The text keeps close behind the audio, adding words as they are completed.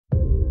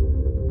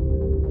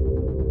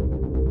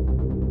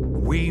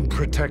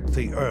protect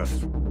the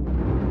Earth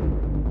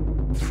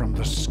from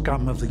the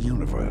scum of the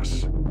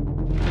universe.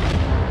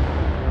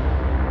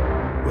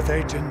 With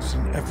agents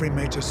in every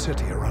major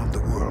city around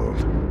the world,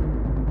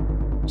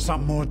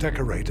 some more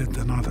decorated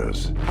than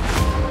others.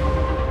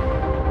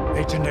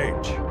 Agent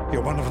H,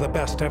 you're one of the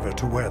best ever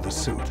to wear the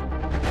suit.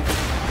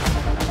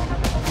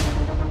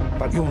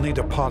 But you'll need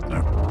a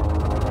partner.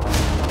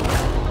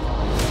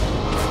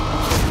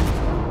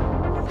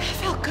 I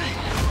felt good.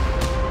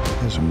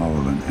 There's a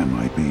mole in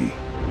MIB.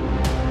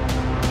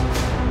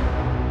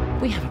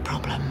 We have a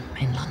problem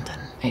in London,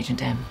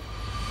 Agent M.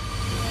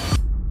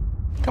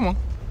 Come on.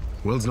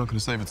 The world's not going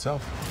to save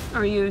itself.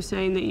 Are you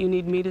saying that you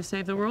need me to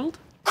save the world?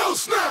 Oh,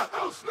 snap!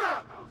 Oh,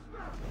 snap!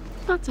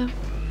 Not so.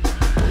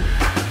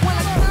 When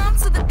I come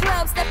to the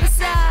club, step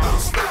aside. Oh,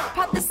 snap!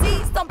 Pop the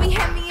seats, don't be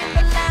heavy in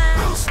the line.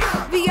 Oh,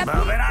 snap! VIP.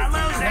 Move it, I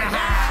lose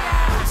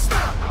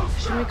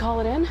it! Should we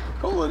call it in?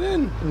 Call it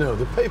in. No,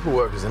 the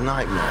paperwork is a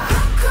nightmare.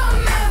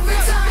 Come every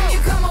time you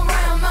come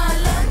around my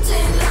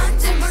London.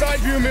 Side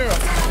view mirror.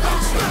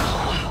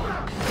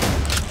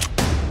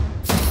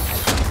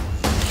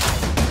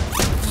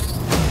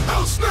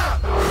 Oh,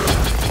 snap!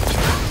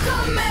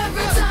 Come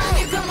every time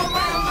you come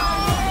around my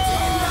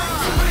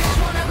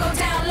London. Wanna go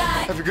down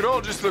like. If we could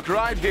all just look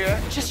right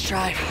here. Just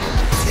drive.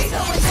 We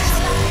going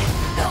down like.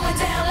 Going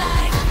down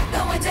like.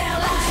 Going down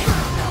like.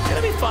 It's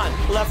gonna be fun.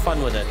 We'll have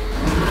fun with it.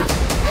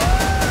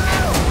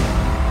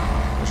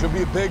 There should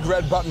be a big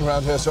red button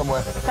around here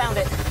somewhere. Found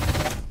it.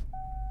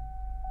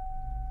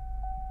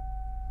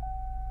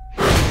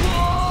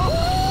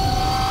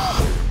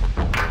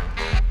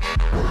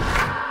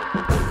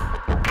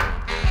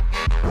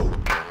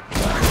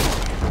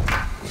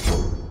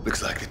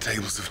 Looks like the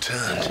tables have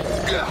turned.